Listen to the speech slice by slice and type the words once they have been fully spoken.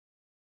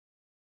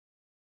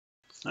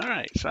All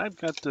right, so I've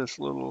got this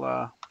little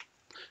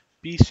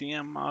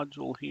BCM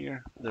module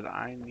here that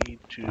I need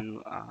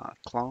to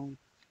clone.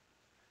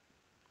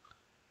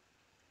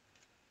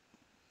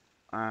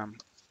 Um,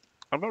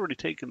 I've already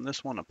taken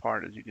this one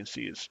apart. As you can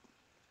see, its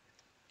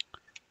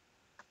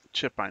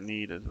chip I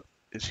need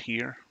is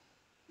here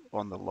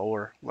on the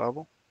lower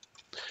level,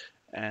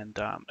 and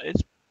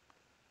it's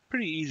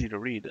pretty easy to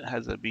read. It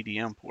has a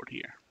BDM port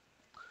here.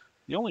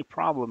 The only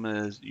problem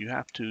is you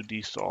have to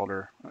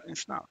desolder.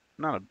 It's not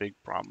a big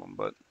problem,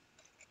 but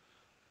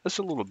it's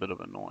a little bit of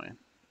annoying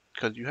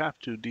because you have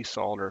to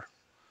desolder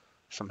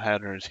some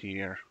headers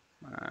here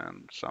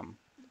and some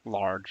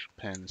large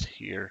pins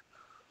here,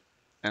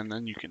 and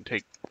then you can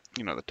take,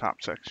 the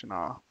top section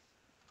off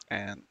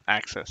and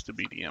access to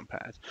BDM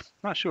pads.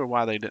 I'm not sure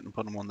why they didn't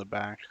put them on the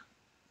back,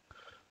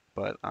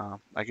 but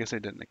I guess they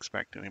didn't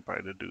expect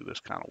anybody to do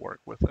this kind of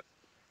work with it.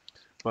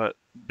 But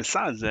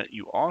besides that,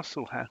 you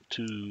also have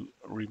to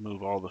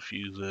remove all the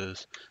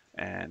fuses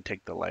and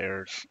take the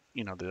layers,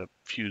 the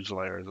fuse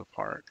layers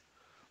apart.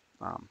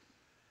 Um,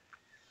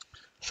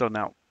 so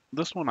now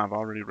this one I've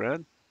already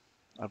read.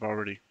 I've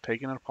already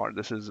taken it apart.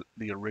 This is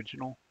the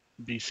original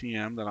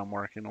BCM that I'm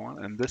working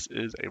on, and this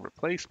is a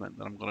replacement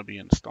that I'm going to be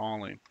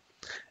installing.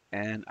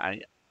 And I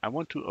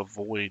want to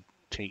avoid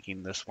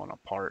taking this one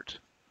apart,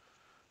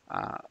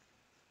 uh,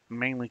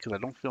 mainly because I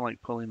don't feel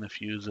like pulling the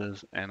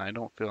fuses, and I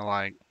don't feel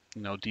like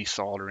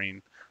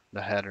desoldering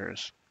the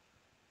headers.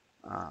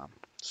 Um,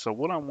 so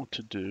what I want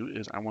to do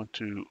is I want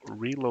to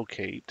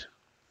relocate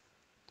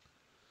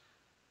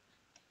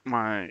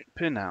my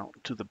pinout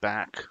to the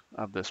back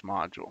of this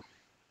module.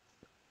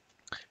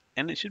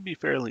 And it should be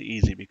fairly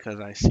easy because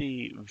I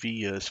see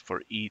vias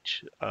for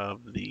each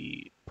of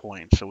the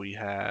points. So we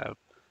have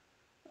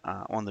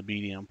on the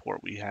BDM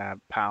port, we have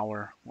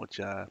power, which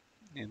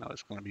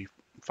is going to be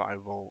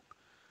 5 volt.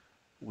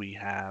 We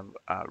have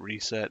a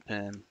reset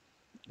pin,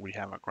 we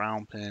have a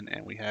ground pin,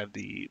 and we have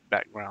the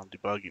background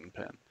debugging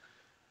pin.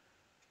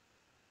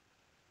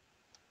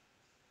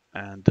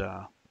 And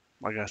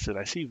like I said,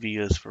 I see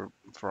vias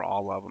for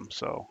all of them,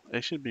 so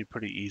it should be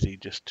pretty easy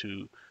just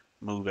to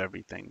move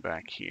everything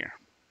back here.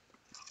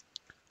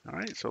 All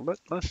right, so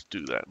let's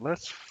do that.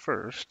 Let's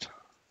first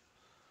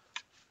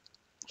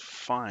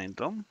find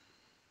them,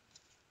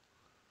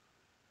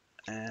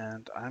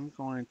 and I'm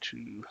going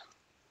to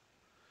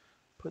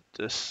put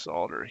this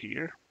solder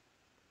here.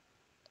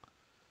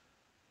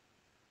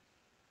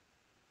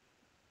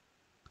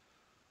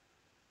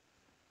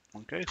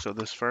 Okay, so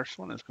this first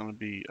one is going to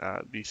be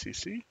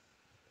VCC.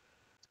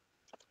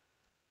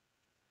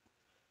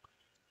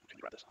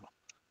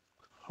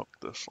 Hook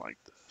this like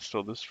this.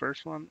 So this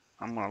first one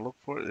I'm going to look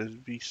for is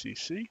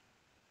VCC.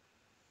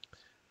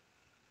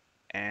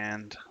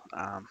 And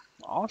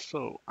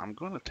also I'm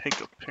going to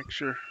take a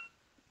picture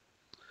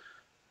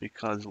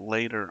because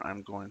later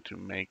I'm going to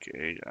make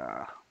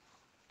a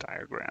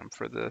diagram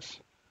for this.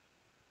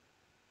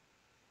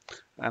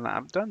 And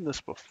I've done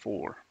this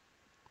before,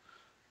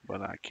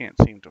 but I can't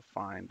seem to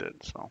find it,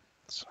 so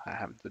I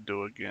have to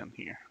do it again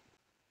here.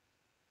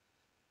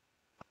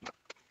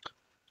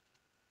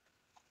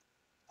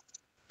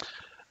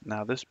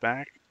 Now this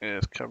back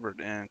is covered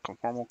in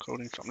conformal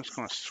coating, so I'm just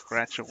going to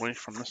scratch away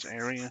from this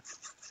area.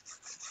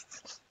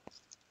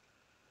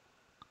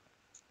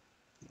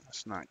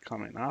 It's not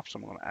coming off, so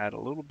I'm going to add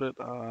a little bit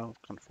of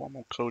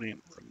conformal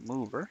coating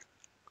remover.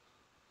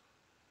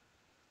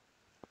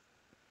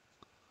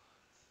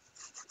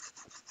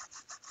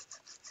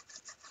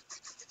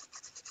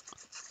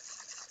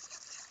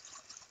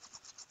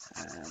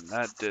 And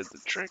that did the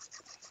trick.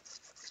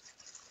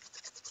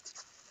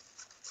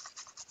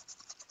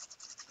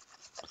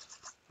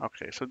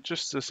 Okay, so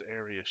just this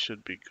area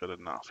should be good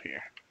enough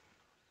here.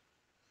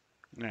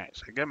 Alright,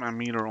 so I got my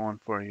meter on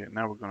for you.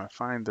 Now we're going to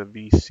find the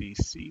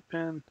VCC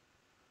pin.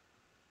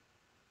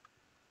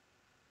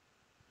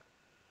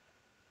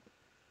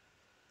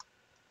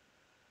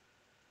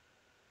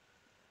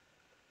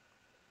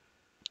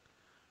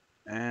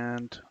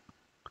 And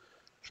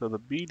so the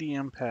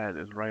BDM pad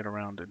is right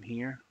around in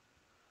here.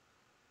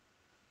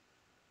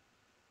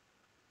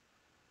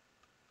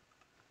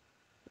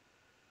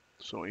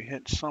 So we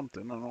hit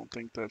something. I don't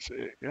think that's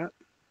it yet.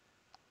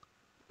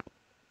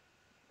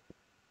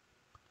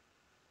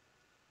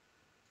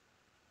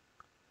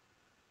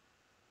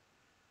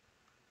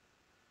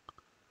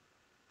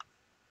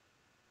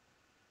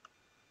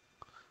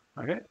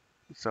 Okay,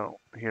 so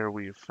here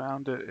we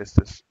found it. It's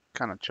this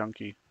kind of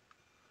chunky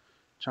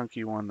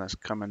one that's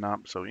coming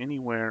up. So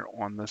anywhere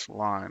on this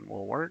line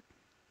will work.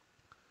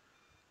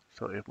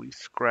 So if we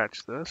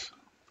scratch this,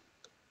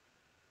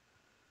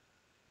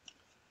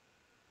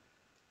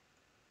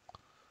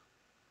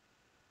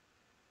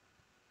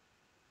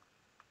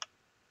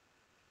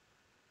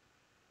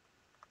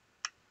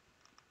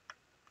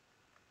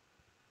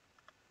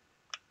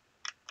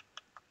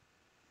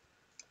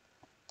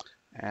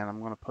 and I'm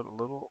going to put a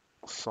little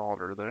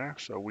solder there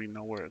so we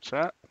know where it's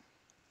at.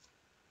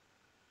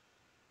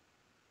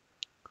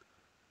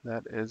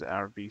 That is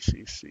our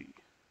VCC,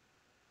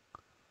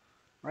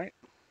 right?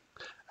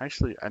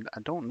 Actually, I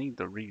don't need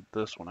to read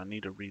this one. I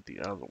need to read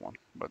the other one,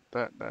 but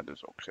that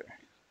is okay.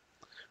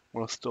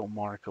 We'll still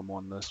mark them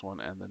on this one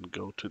and then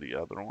go to the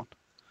other one.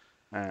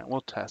 And we'll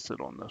test it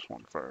on this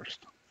one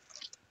first.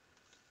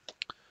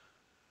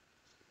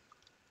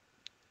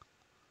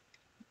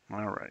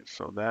 All right,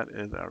 so that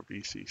is our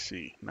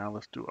VCC. Now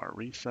let's do our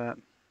reset.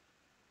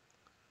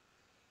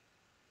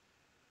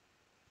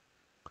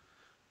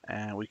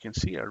 And we can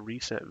see our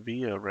reset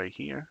via right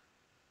here.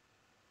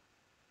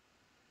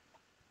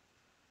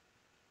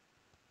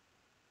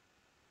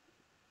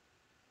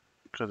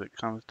 Because it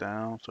comes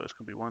down, so it's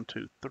going to be 1,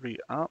 2, 3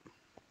 up.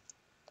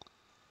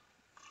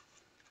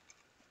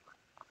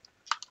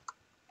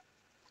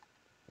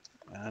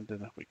 And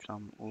then if we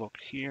come look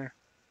here,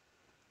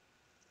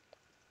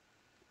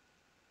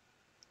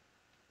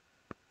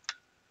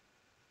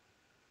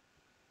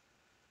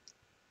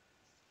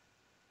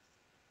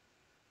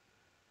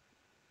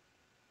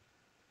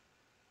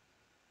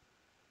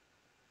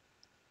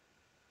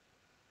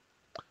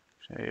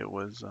 okay, it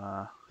was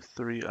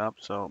 3 up,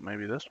 so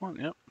maybe this one,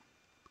 yep.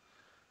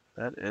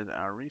 That is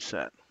our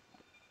reset.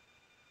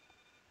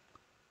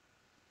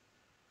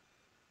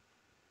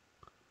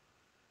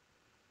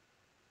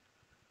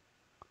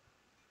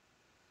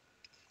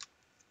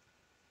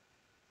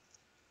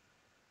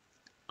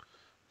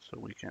 So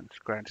we can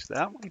scratch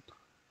that one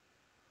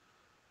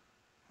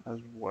as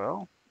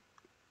well.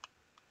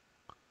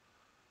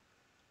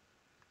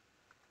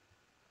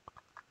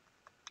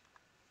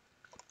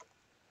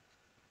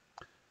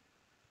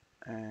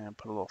 And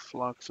put a little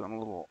flux and a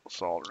little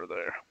solder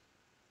there.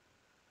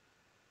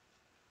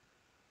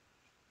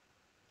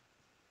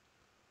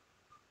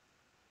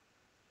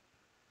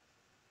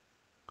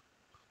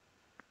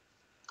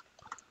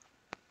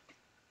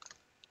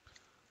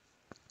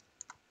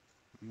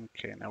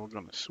 Okay, now we're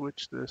going to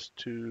switch this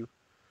to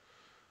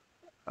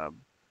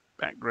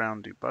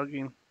background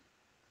debugging.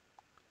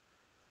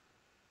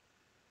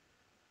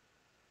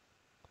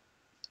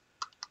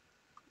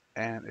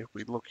 And if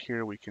we look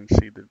here, we can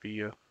see the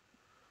via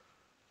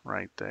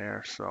right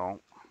there. So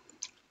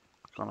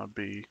it's going to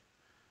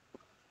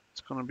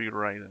be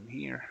right in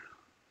here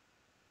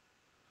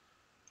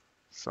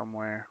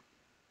somewhere.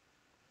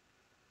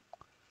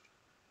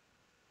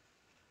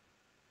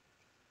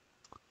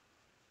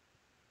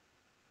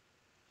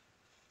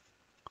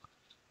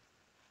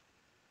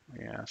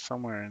 Yeah,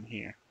 somewhere in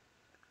here.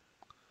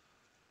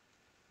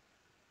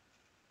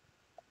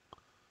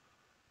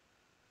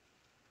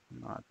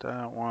 Not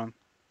that one.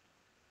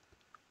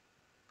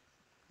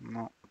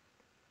 No.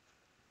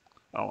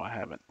 Oh, I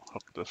haven't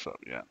hooked this up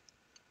yet.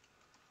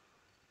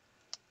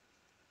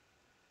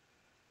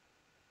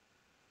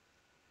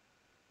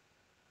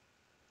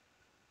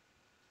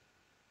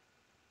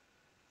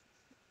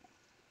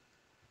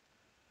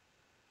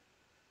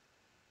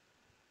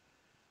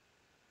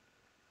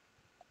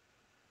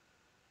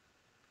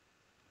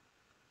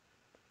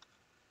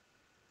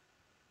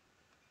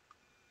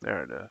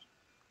 There it is.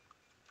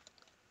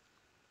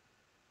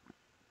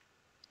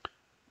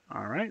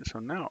 All right, so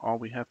now all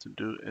we have to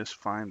do is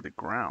find the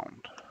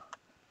ground.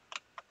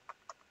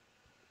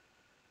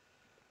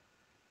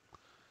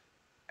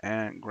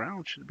 And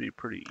ground should be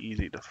pretty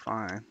easy to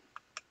find.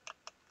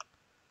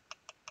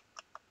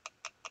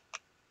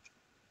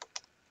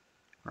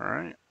 All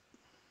right.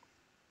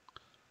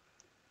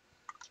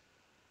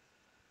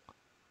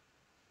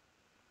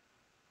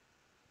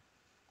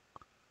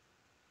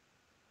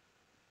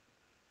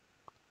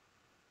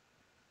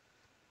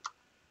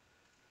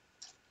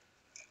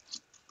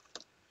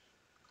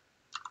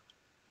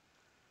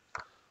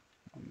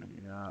 Let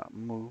me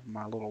move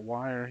my little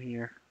wire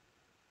here.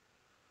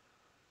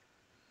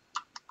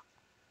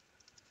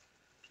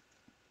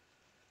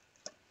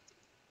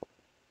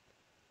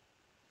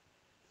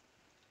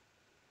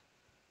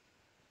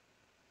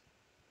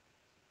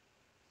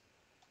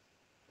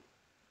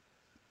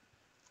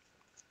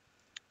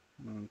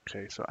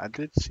 Okay, so I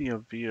did see a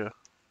via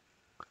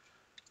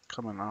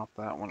coming off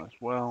that one as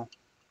well.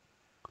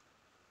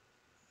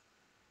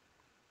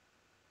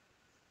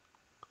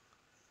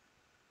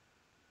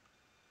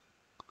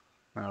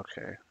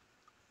 Okay,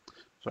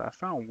 so I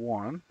found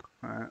one.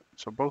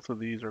 So both of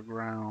these are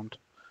ground.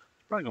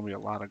 It's probably gonna be a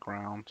lot of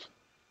grounds.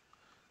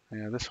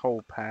 Yeah, this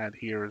whole pad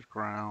here is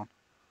ground.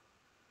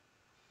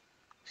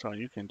 So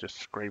you can just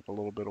scrape a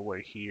little bit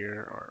away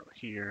here or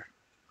here.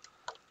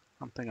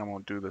 I think I'm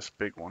gonna do this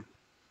big one.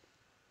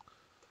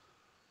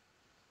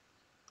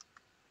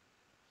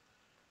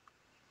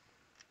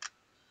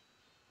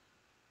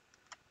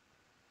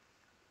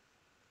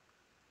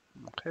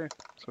 Okay,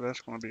 so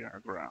that's gonna be our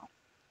ground.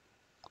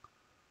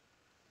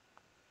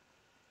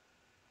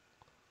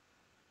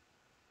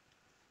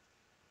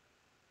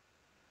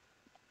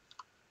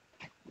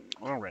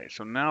 Alright,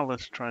 so now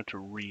let's try to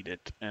read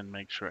it and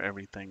make sure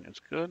everything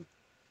is good.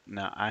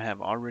 Now I have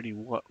already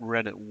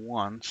read it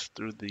once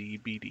through the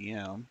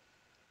BDM,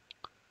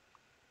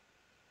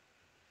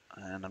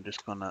 and I'm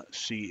just gonna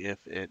see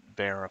if it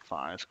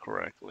verifies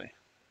correctly.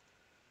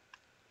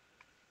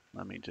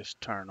 Let me just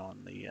turn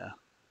on the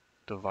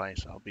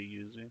device I'll be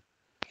using.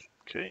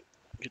 Okay,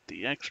 get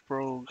the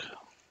Xprog.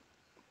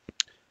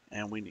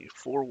 And we need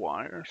 4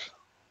 wires.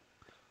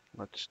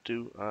 Let's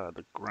do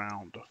the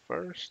ground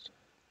first.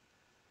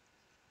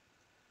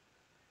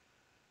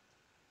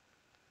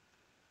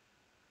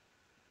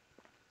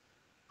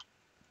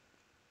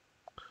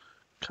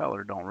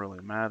 Color don't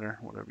really matter,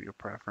 whatever your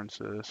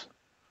preference is.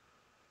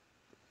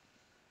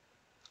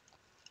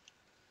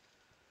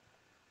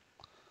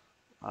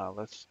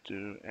 Let's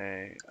do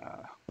a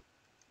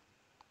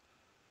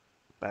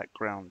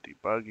background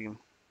debugging.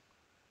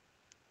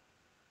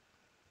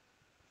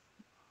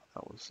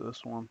 That was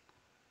this one.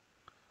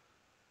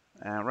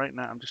 And right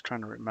now I'm just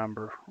trying to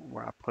remember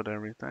where I put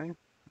everything.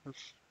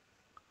 It's,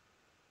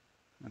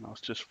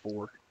 it's just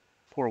four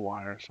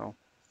wires, so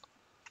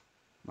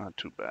not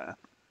too bad.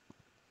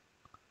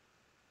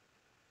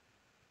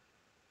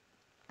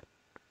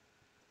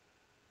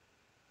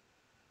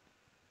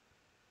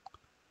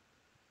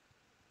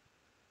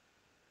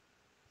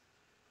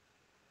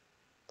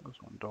 This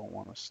one don't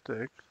want to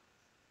stick.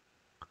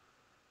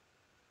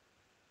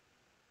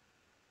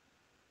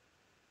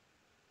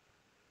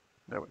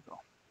 There we go.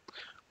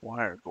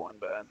 Wire going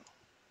bad.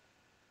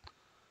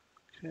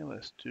 Okay,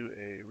 let's do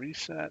a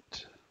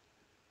reset.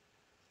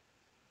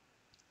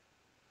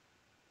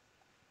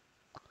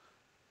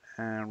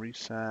 And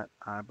reset,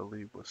 I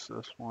believe, was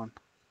this one.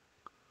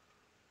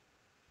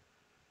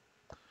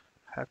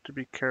 Have to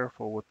be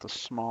careful with the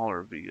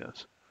smaller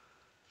vias.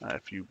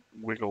 If you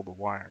wiggle the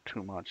wire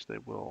too much, they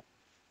will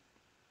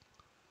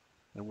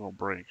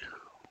break.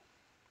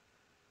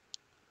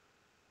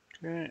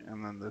 Okay,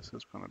 and then this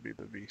is going to be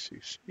the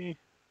VCC.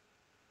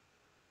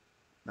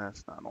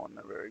 That's not on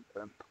there very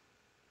good.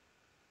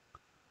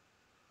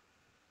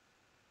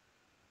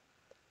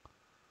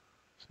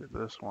 See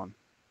this one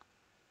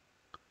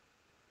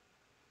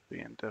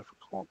being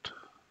difficult.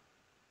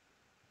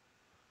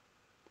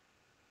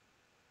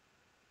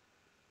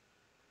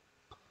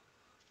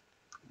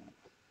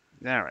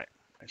 All right,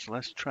 so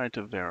let's try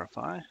to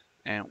verify.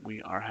 And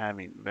we are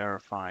having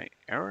verify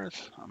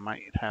errors. I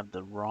might have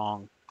the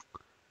wrong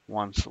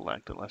one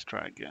selected. Let's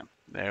try again.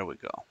 There we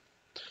go.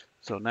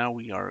 So now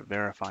we are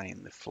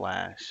verifying the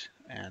flash,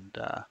 and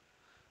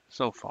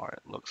so far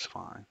it looks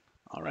fine.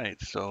 All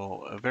right,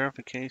 so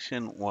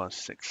verification was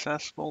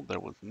successful. There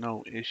was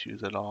no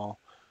issues at all.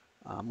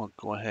 I'm gonna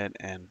go ahead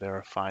and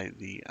verify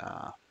the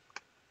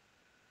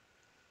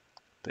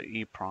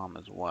EEPROM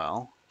as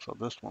well. So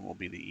this one will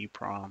be the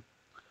EEPROM.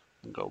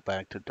 Go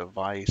back to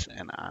device,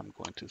 and I'm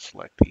going to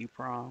select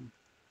EEPROM,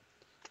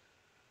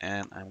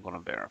 and I'm going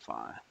to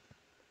verify.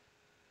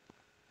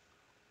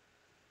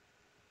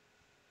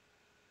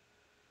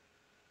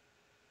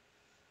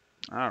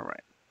 All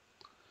right.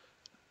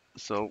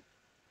 So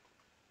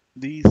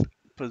these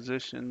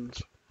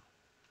positions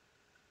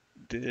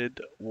did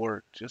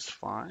work just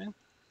fine,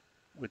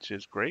 which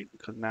is great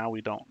because now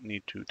we don't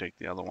need to take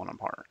the other one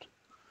apart.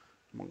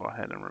 I'm gonna go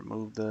ahead and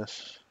remove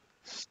this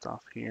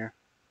stuff here.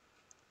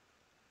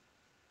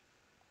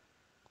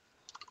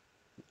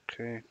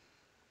 Okay.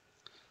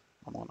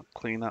 I'm gonna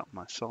clean up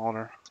my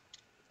solder.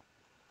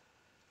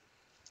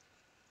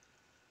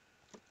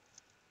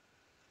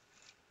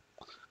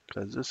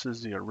 Because this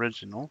is the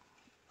original,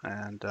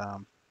 and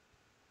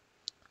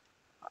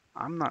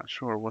I'm not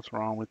sure what's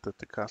wrong with it.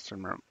 The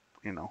customer,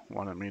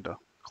 wanted me to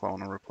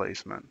clone a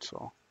replacement,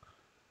 so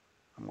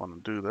I'm going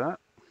to do that.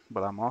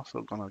 But I'm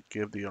also going to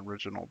give the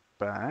original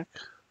back.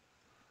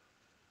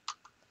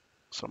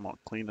 So I'm going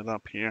to clean it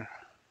up here.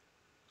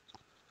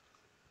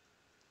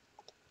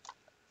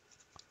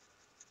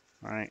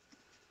 All right.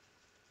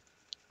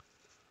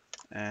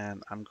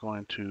 And I'm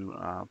going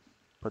to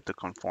put the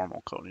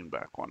conformal coating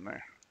back on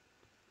there.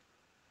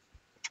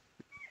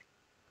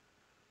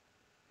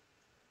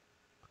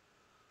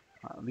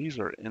 These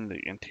are in the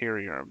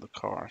interior of the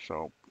car,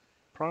 so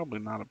probably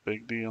not a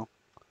big deal.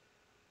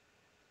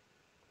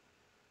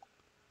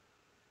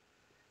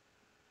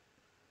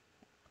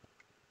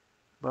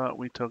 But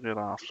we took it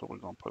off, so we're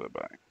going to put it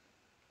back.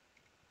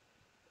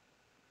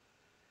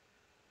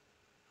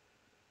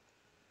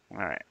 All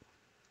right.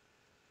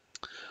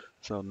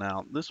 So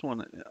now this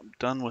one, I'm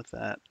done with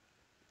that.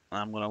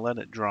 I'm going to let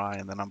it dry,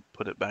 and then I'll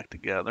put it back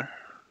together.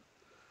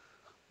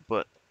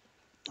 But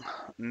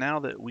now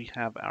that we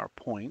have our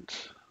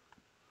points,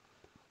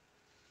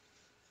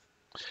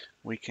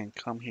 we can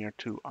come here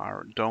to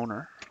our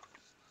donor,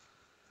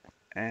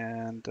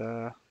 and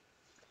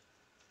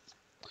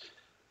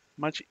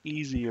much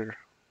easier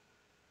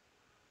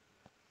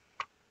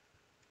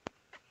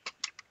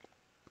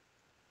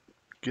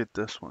get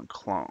this one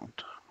cloned,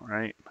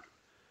 right?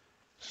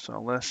 So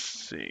let's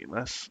see,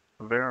 let's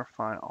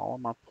verify all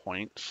of my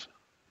points.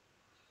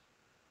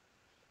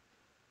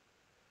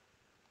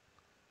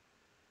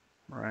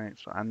 Right,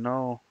 so I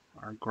know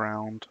our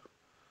ground,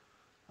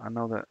 I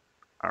know that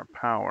our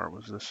power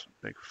was this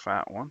big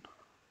fat one.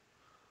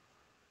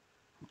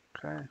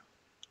 Okay.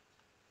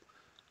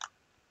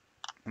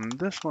 And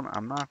this one,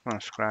 I'm not going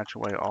to scratch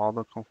away all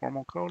the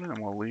conformal coating.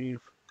 I'm going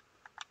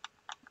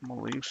to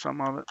leave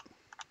some of it.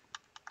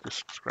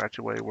 Just scratch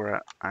away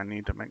where I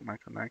need to make my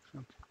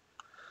connections.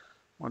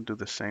 I'm going to do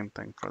the same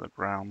thing for the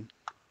ground.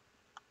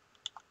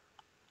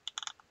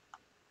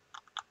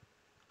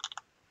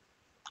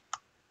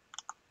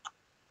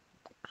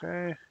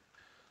 Okay,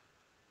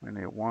 we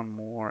need one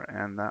more,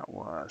 and that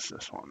was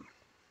this one.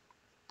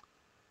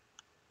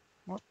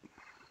 Whoop.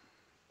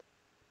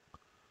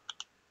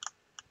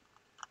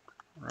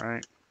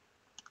 Right.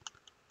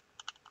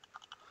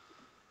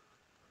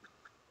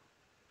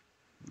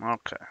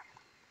 Okay.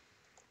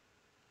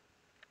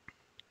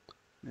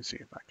 Let me see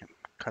if I can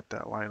cut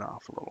that light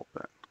off a little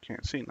bit.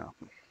 Can't see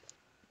nothing.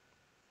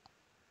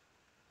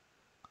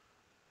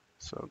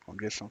 So gonna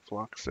get some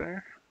flux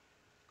there.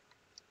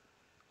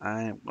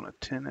 I am gonna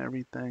tin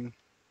everything.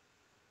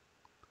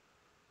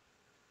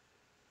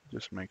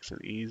 Just makes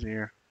it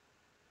easier.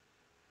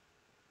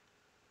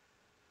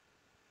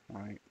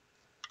 All right.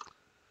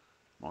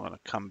 I'm gonna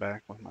come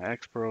back with my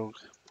X-Probe.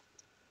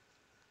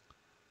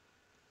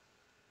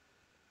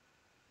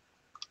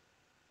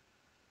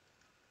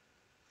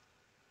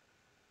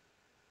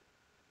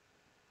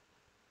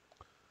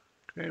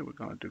 Okay, we're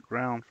gonna do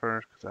ground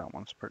first because that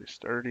one's pretty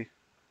sturdy.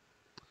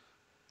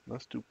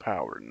 Let's do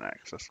power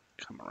next. Let's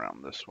come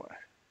around this way.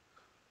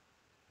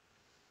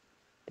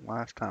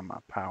 Last time my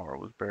power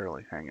was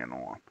barely hanging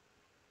on.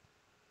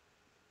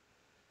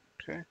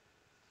 Okay,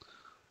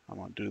 I'm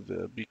gonna do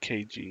the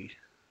BKG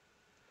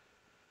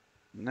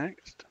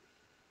next.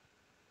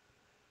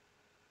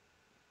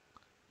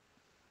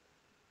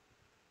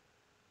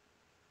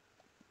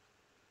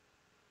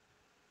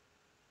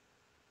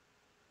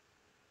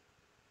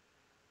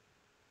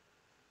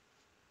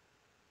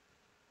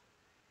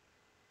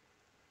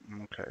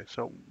 Okay,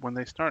 so when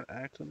they start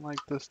acting like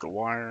this, the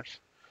wires,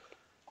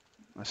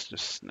 let's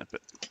just snip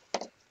it.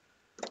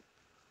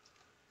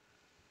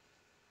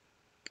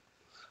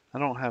 I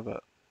don't have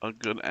a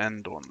good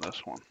end on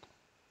this one.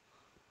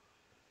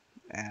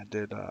 And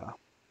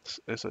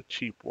it's a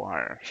cheap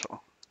wire,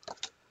 so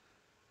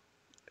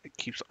it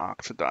keeps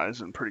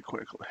oxidizing pretty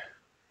quickly.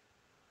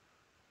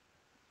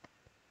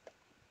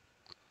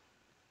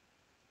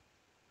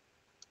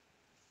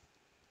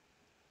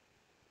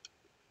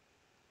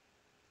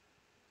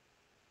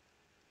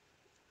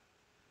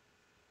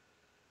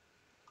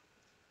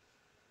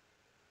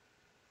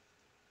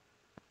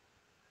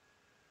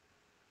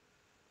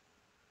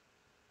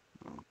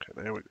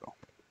 Okay, there we go.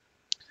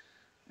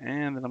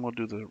 And then I'm gonna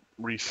do the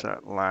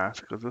reset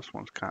last because this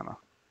one's kind of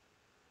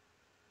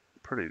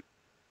pretty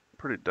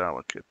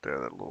delicate there,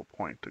 that little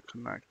point to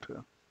connect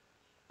to.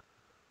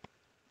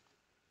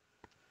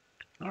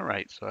 All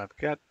right, so I've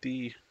got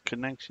the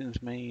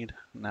connections made.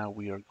 Now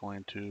we are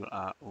going to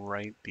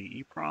write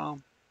the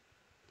EEPROM.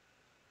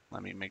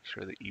 Let me make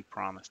sure the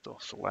EEPROM is still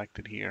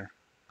selected here.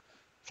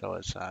 So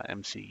it's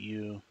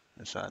MCU,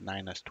 it's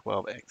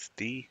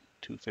 9S12XD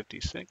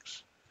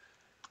 256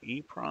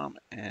 EEPROM,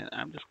 and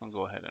I'm just going to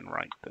go ahead and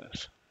write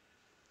this.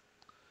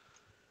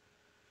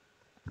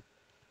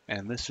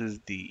 And this is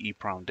the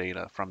EEPROM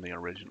data from the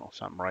original,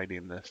 so I'm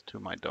writing this to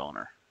my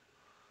donor.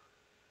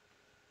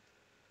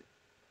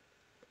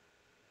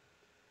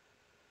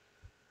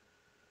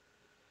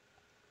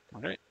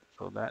 Okay,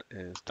 so that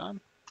is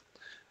done.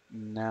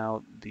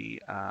 Now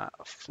the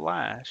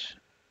flash,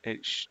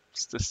 it's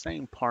the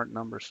same part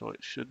number, so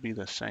it should be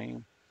the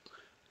same,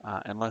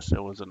 unless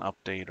there was an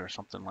update or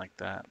something like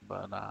that.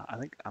 But I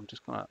think I'm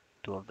just gonna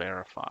do a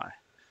verify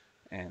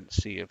and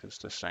see if it's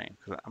the same,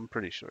 because I'm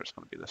pretty sure it's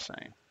gonna be the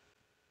same.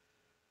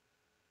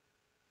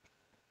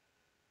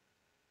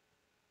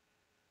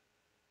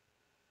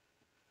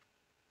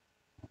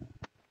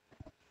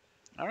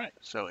 All right,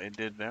 so it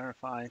did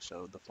verify,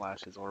 so the flash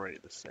is already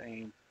the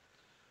same.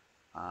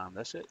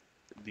 That's it.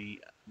 The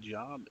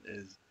job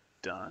is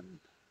done.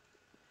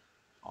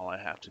 All I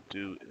have to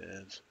do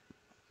is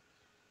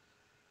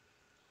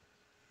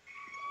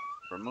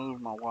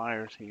remove my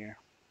wires here.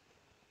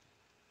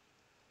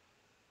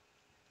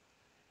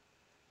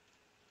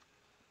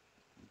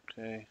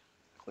 Okay,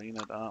 clean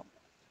it up.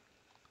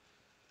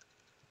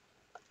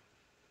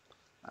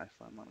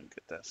 Actually, let me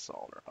get that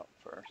solder up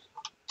first.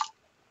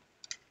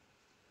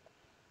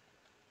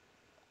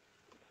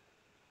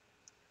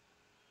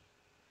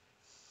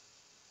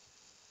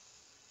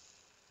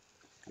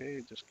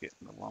 Okay, just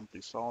getting the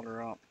lumpy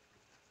solder up.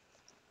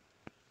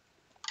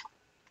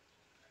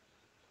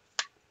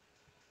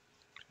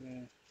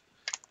 Okay,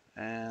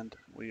 and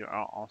we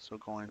are also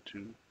going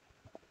to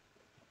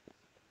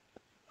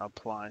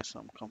apply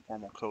some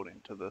conformal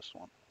coating to this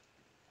one,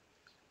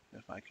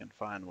 if I can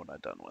find what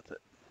I've done with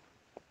it.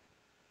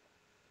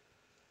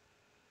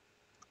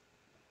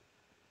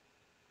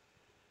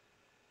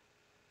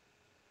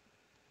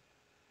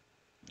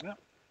 Yeah,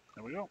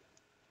 there we go.